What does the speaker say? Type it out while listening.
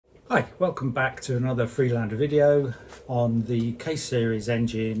Hi, welcome back to another Freelander video on the case series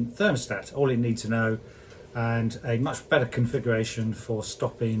engine thermostat. All you need to know, and a much better configuration for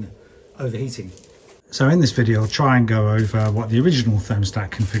stopping overheating. So in this video I'll try and go over what the original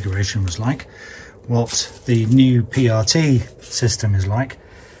thermostat configuration was like, what the new Prt system is like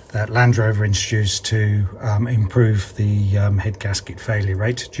that Land Rover introduced to improve the head gasket failure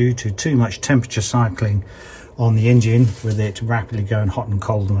rate due to too much temperature cycling on the engine, with it rapidly going hot and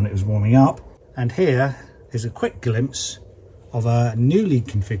cold when it was warming up. And here is a quick glimpse of a newly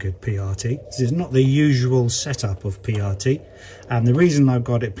configured Prt. This is not the usual setup of Prt, and the reason I've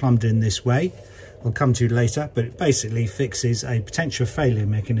got it plumbed in this way I'll come to later, but it basically fixes a potential failure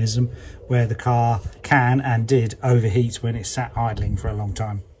mechanism where the car can and did overheat when it sat idling for a long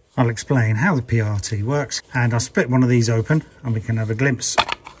time. I'll explain how the Prt works, and I'll split one of these open and we can have a glimpse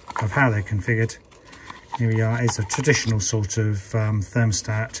of how they're configured. Here we are. It's a traditional sort of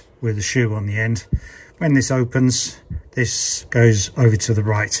thermostat with a shoe on the end. When this opens, this goes over to the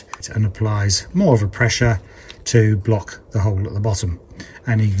right and applies more of a pressure to block the hole at the bottom.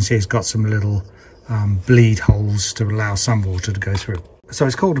 And you can see it's got some little bleed holes to allow some water to go through. So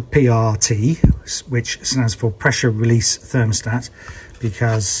it's called a Prt, which stands for pressure release thermostat,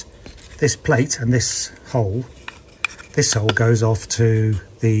 because this plate and this hole goes off to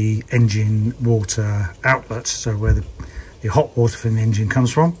the engine water outlet, so where the hot water from the engine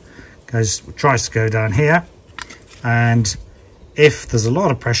comes from, tries to go down here, and if there's a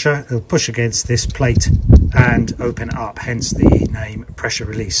lot of pressure it'll push against this plate and open up, hence the name pressure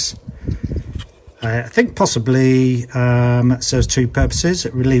release. I think possibly it serves two purposes.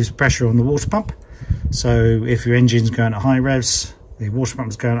 It relieves pressure on the water pump, so if your engine's going at high revs, the water pump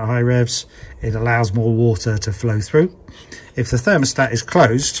is going at high revs, it allows more water to flow through. If the thermostat is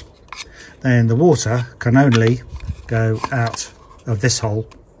closed, then the water can only go out of this hole,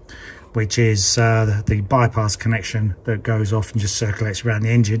 which is the bypass connection that goes off and just circulates around the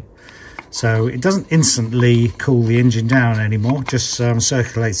engine. So it doesn't instantly cool the engine down anymore, just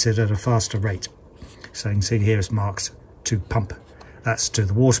circulates it at a faster rate. So you can see here it's marked to pump. That's to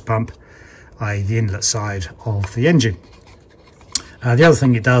the water pump, i.e. the inlet side of the engine. The other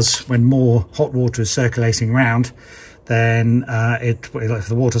thing it does, when more hot water is circulating around, then if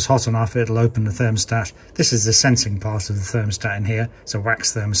the water's hot enough, it'll open the thermostat. This is the sensing part of the thermostat in here. It's a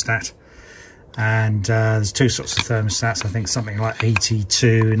wax thermostat, and there's two sorts of thermostats. I think something like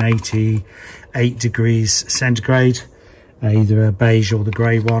 82 and 88 degrees centigrade, either a beige or the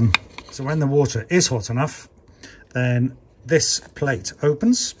grey one. So when the water is hot enough, then this plate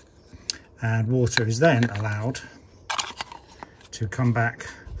opens and water is then allowed to come back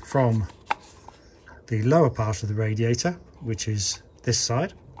from the lower part of the radiator, which is this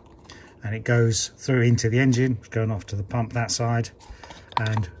side, and it goes through into the engine, going off to the pump that side.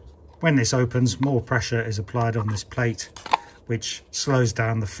 And when this opens, more pressure is applied on this plate, which slows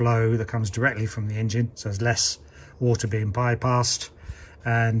down the flow that comes directly from the engine, so there's less water being bypassed.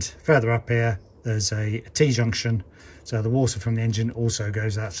 And further up here there's a T-junction, so the water from the engine also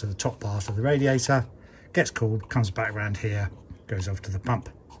goes out to the top part of the radiator, gets cooled, comes back around here, goes off to the pump.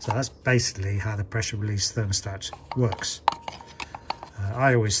 So that's basically how the pressure release thermostat works.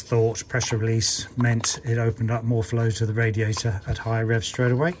 I always thought pressure release meant it opened up more flow to the radiator at higher revs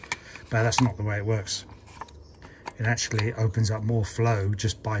straight away, but that's not the way it works. It actually opens up more flow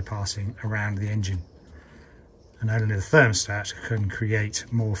just bypassing around the engine, and only the thermostat can create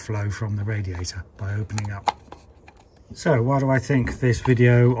more flow from the radiator by opening up. So why do I think this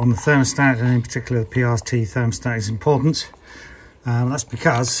video on the thermostat, and in particular the Prt thermostat, is important? That's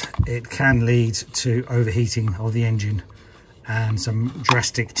because it can lead to overheating of the engine and some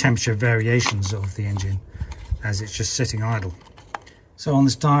drastic temperature variations of the engine as it's just sitting idle. So on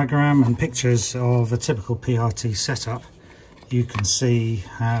this diagram and pictures of a typical Prt setup, you can see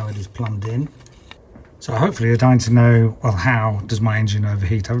how it is plumbed in. So hopefully you're dying to know, well, how does my engine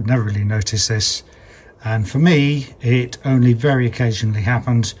overheat? I would never really notice this, and for me it only very occasionally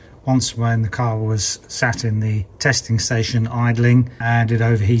happened. Once when the car was sat in the testing station idling and it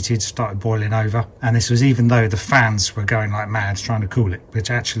overheated, started boiling over, and this was even though the fans were going like mad trying to cool it,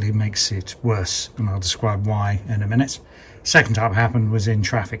 which actually makes it worse, and I'll describe why in a minute. Second time it happened was in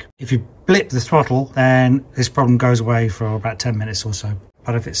traffic. If you blip the throttle, then this problem goes away for about 10 minutes or so,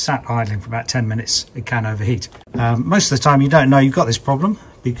 but if it's sat idling for about 10 minutes it can overheat. Most of the time you don't know you've got this problem,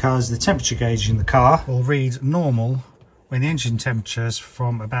 because the temperature gauge in the car will read normal when the engine temperature is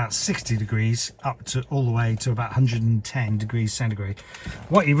from about 60 degrees up to all the way to about 110 degrees centigrade.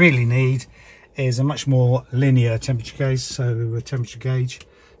 What you really need is a much more linear temperature gauge.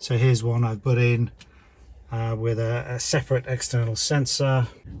 So here's one I've put in with a separate external sensor,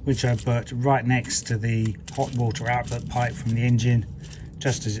 which I put right next to the hot water outlet pipe from the engine,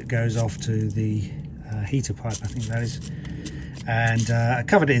 just as it goes off to the heater pipe, I think that is. And I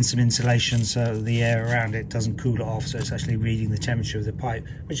covered it in some insulation so the air around it doesn't cool it off, so it's actually reading the temperature of the pipe,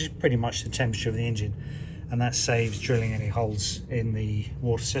 which is pretty much the temperature of the engine, and that saves drilling any holes in the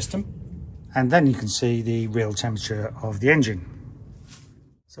water system. And then you can see the real temperature of the engine.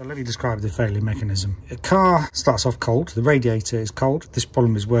 So let me describe the failure mechanism. A car starts off cold, the radiator is cold. This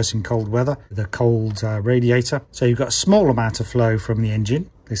problem is worse in cold weather, the cold radiator. So you've got a small amount of flow from the engine.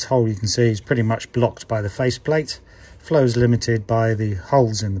 This hole you can see is pretty much blocked by the faceplate. Flow is limited by the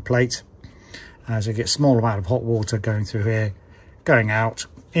holes in the plate. So you get a small amount of hot water going through here, going out,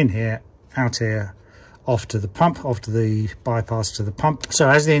 in here, out here, off to the pump, off to the bypass to the pump. So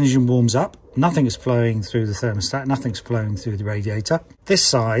as the engine warms up, nothing is flowing through the thermostat, nothing's flowing through the radiator. This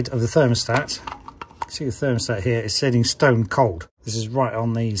side of the thermostat, see the thermostat here, is sitting stone cold. This is right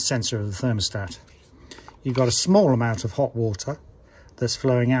on the sensor of the thermostat. You've got a small amount of hot water that's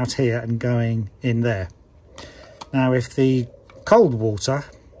flowing out here and going in there. Now, if the cold water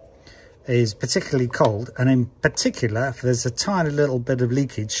is particularly cold, and in particular, if there's a tiny little bit of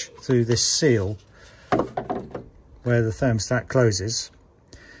leakage through this seal where the thermostat closes,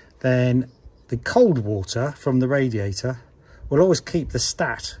 then the cold water from the radiator will always keep the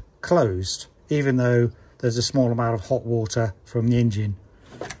stat closed, even though there's a small amount of hot water from the engine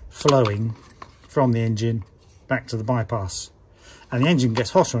flowing from the engine back to the bypass. And the engine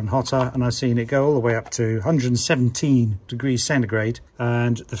gets hotter and hotter, and I've seen it go all the way up to 117 degrees centigrade,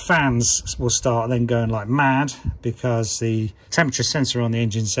 and the fans will start then going like mad because the temperature sensor on the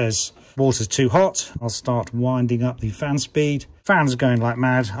engine says water's too hot. I'll start winding up the fan speed. Fans are going like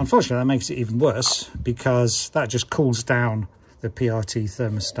mad. Unfortunately, that makes it even worse because that just cools down the Prt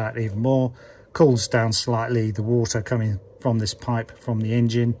thermostat even more, cools down slightly the water coming from this pipe from the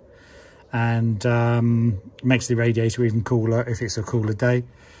engine, and makes the radiator even cooler if it's a cooler day.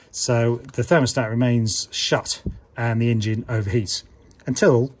 So the thermostat remains shut and the engine overheats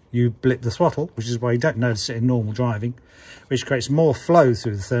until you blip the throttle, which is why you don't notice it in normal driving, which creates more flow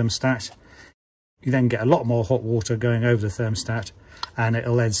through the thermostat. You then get a lot more hot water going over the thermostat, and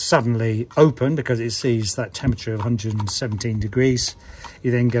it'll then suddenly open because it sees that temperature of 117 degrees.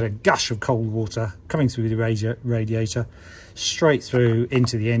 You then get a gush of cold water coming through the radiator straight through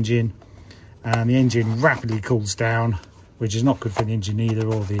into the engine, and the engine rapidly cools down, which is not good for the engine either,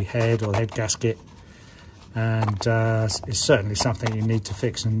 or the head gasket, and it's certainly something you need to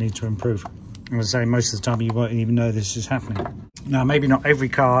fix and need to improve. As I say, most of the time you won't even know this is happening. Now, maybe not every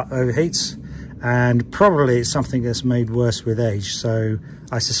car overheats, and probably it's something that's made worse with age. So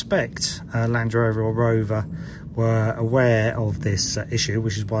I suspect Land Rover or Rover were aware of this issue,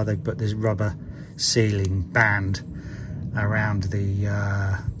 which is why they put this rubber sealing band around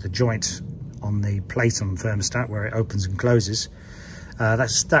the joint on the plate on the thermostat where it opens and closes.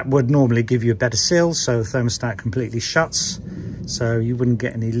 That would normally give you a better seal, so the thermostat completely shuts, so you wouldn't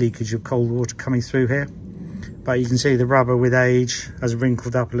get any leakage of cold water coming through here. But you can see the rubber with age has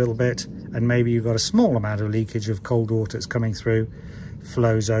wrinkled up a little bit, and maybe you've got a small amount of leakage of cold water that's coming through,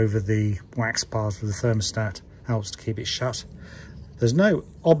 flows over the wax part of the thermostat, helps to keep it shut. There's no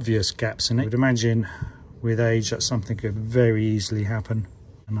obvious gaps in it. I would imagine with age that something could very easily happen,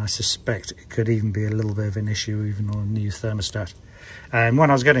 and I suspect it could even be a little bit of an issue even on a new thermostat. And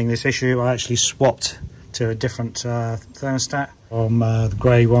when I was getting this issue, I actually swapped to a different thermostat from the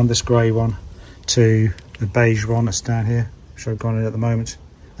grey one, this grey one, to the beige one that's down here, which I've got in at the moment.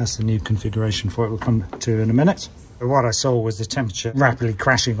 That's the new configuration for it, we'll come to in a minute. But what I saw was the temperature rapidly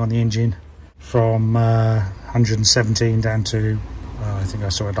crashing on the engine from 117 down to, I think I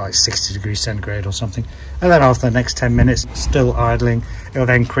saw it like 60 degrees centigrade or something. And then after the next 10 minutes, still idling, it'll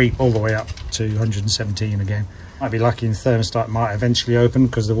then creep all the way up to 117 again. Might be lucky and the thermostat might eventually open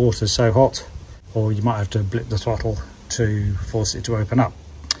because the water's so hot, or you might have to blip the throttle to force it to open up.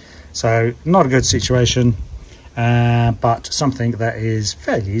 So not a good situation, but something that is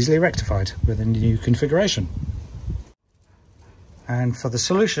fairly easily rectified with a new configuration. And for the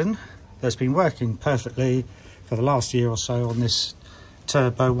solution that's been working perfectly for the last year or so on this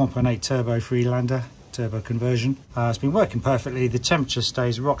turbo 1.8 turbo Freelander turbo conversion, it's been working perfectly. The temperature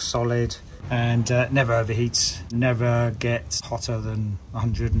stays rock solid and never overheats, never gets hotter than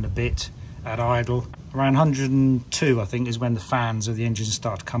 100 and a bit at idle. Around 102 I think is when the fans of the engine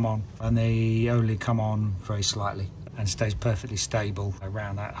start to come on, and they only come on very slightly, and stays perfectly stable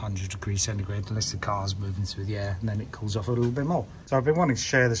around that 100 degrees centigrade unless the car's moving through the air, and then it cools off a little bit more. So I've been wanting to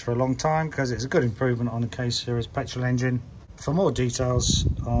share this for a long time because it's a good improvement on the K series petrol engine. For more details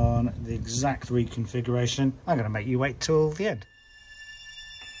on the exact reconfiguration, I'm going to make you wait till the end.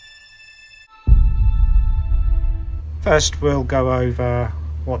 First, we'll go over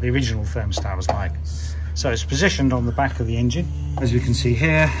what the original thermostat was like. So it's positioned on the back of the engine. As you can see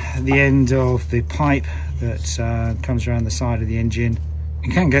here, at the end of the pipe that comes around the side of the engine,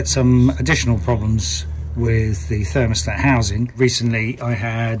 you can get some additional problems with the thermostat housing. Recently, I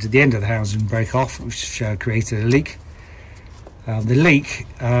had the end of the housing break off, which created a leak. The leak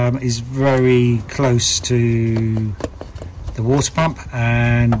is very close to the water pump,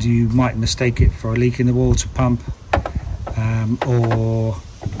 and you might mistake it for a leak in the water pump or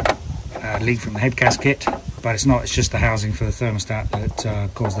a leak from the head gasket, but it's not. It's just the housing for the thermostat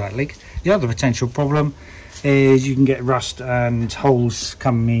that caused that leak. The other potential problem is you can get rust and holes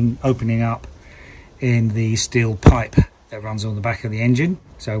opening up in the steel pipe that runs on the back of the engine,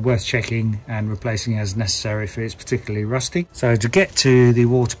 so worth checking and replacing as necessary if it's particularly rusty. So to get to the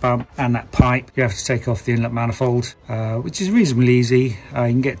water pump and that pipe, you have to take off the inlet manifold, which is reasonably easy. You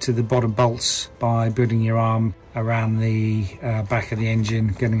can get to the bottom bolts by building your arm around the back of the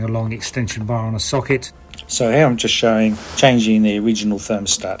engine, getting a long extension bar on a socket. So here I'm just showing changing the original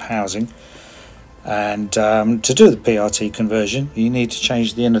thermostat housing. And to do the PRT conversion, you need to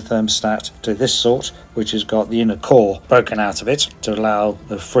change the inner thermostat to this sort, which has got the inner core broken out of it to allow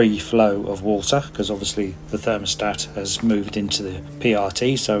the free flow of water, because obviously the thermostat has moved into the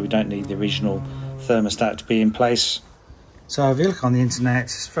PRT, so we don't need the original thermostat to be in place. So if you look on the internet,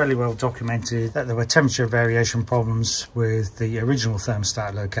 it's fairly well documented that there were temperature variation problems with the original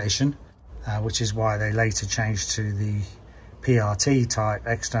thermostat location, which is why they later changed to the PRT type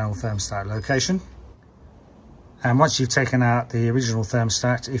external thermostat location. And once you've taken out the original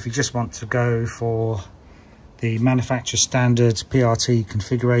thermostat, if you just want to go for the manufacturer standard PRT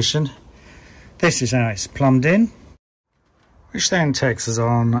configuration, this is how it's plumbed in, which then takes us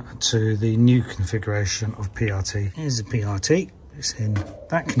on to the new configuration of PRT. Here's the PRT, it's in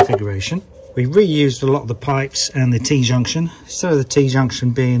that configuration. We reused a lot of the pipes and the T-junction, so the T-junction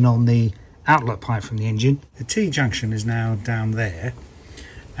being on the outlet pipe from the engine. The T-junction is now down there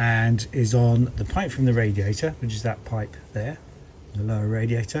and is on the pipe from the radiator, which is that pipe there, the lower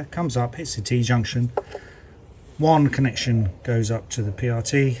radiator. Comes up, hits the T-junction. One connection goes up to the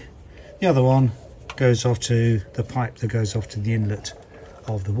PRT, the other one goes off to the pipe that goes off to the inlet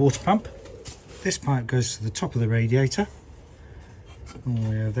of the water pump. This pipe goes to the top of the radiator, all the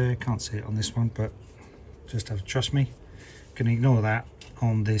way over there. Can't see it on this one, but just have to trust me. You can ignore that.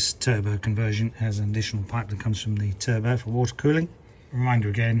 On this turbo conversion, it has an additional pipe that comes from the turbo for water cooling. Reminder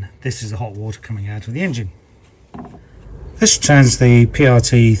again, this is the hot water coming out of the engine. This turns the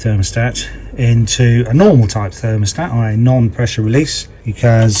PRT thermostat into a normal type thermostat, or a non-pressure release,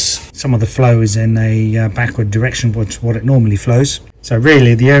 because some of the flow is in a backward direction to what it normally flows. So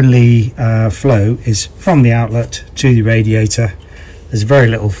really the only flow is from the outlet to the radiator. There's very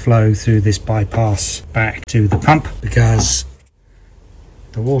little flow through this bypass back to the pump, because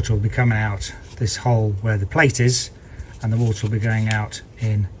the water will be coming out this hole where the plate is, and the water will be going out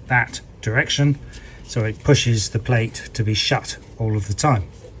in that direction, so it pushes the plate to be shut all of the time,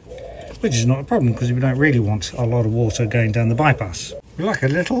 which is not a problem because we don't really want a lot of water going down the bypass. We like a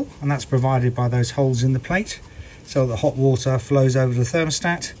little, and that's provided by those holes in the plate, so the hot water flows over the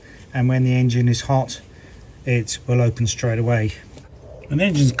thermostat, and when the engine is hot it will open straight away. When the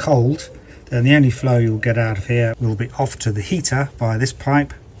engine's cold, then the only flow you'll get out of here will be off to the heater via this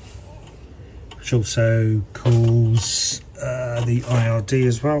pipe, which also cools the IRD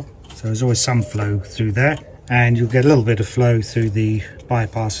as well. So there's always some flow through there, and you'll get a little bit of flow through the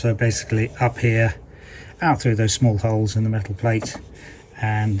bypass. So basically up here, out through those small holes in the metal plate,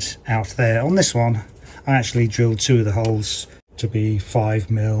 and out there. On this one, I actually drilled two of the holes to be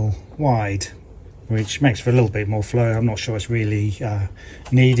 5mm wide, which makes for a little bit more flow. I'm not sure it's really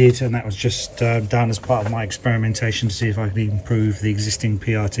needed, and that was just done as part of my experimentation to see if I could improve the existing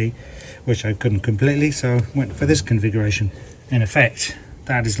PRT, which I couldn't completely, so went for this configuration. In effect,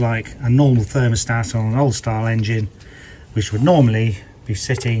 that is like a normal thermostat on an old style engine, which would normally be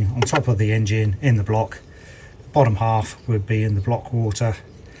sitting on top of the engine in the block. The bottom half would be in the block water,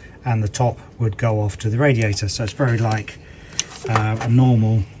 and the top would go off to the radiator. So it's very like a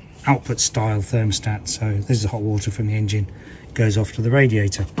normal output style thermostat. So this is the hot water from the engine, goes off to the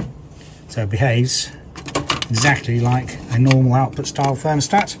radiator, so it behaves exactly like a normal output style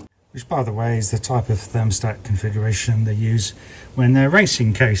thermostat, which by the way is the type of thermostat configuration they use when they're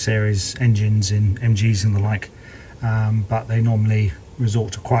racing K-series engines in MGs and the like, but they normally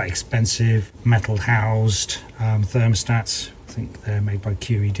resort to quite expensive metal housed thermostats I think they're made by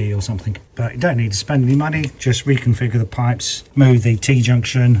QED or something. But you don't need to spend any money, just reconfigure the pipes, move the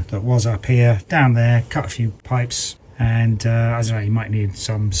T-junction that was up here down there, cut a few pipes, and I don't know, you might need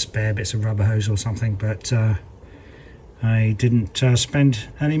some spare bits of rubber hose or something, but I didn't spend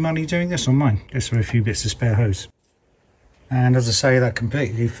any money doing this on mine, just for a few bits of spare hose. And as I say, that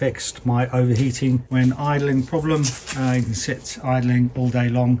completely fixed my overheating when idling problem. You can sit idling all day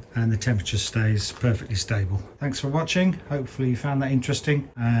long and the temperature stays perfectly stable. Thanks for watching. Hopefully you found that interesting,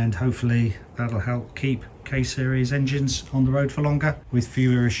 and hopefully that'll help keep K-series engines on the road for longer with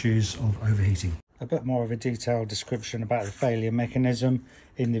fewer issues of overheating. A bit more of a detailed description about the failure mechanism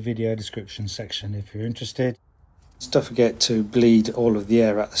in the video description section if you're interested. Don't forget to bleed all of the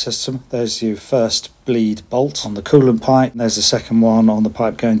air out the system. There's your first bleed bolt on the coolant pipe. There's the second one on the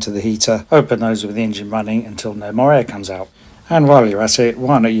pipe going to the heater. Open those with the engine running until no more air comes out. And while you're at it,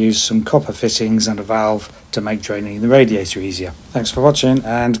 why not use some copper fittings and a valve to make draining the radiator easier. Thanks for watching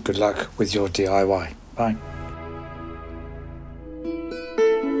and good luck with your DIY. Bye.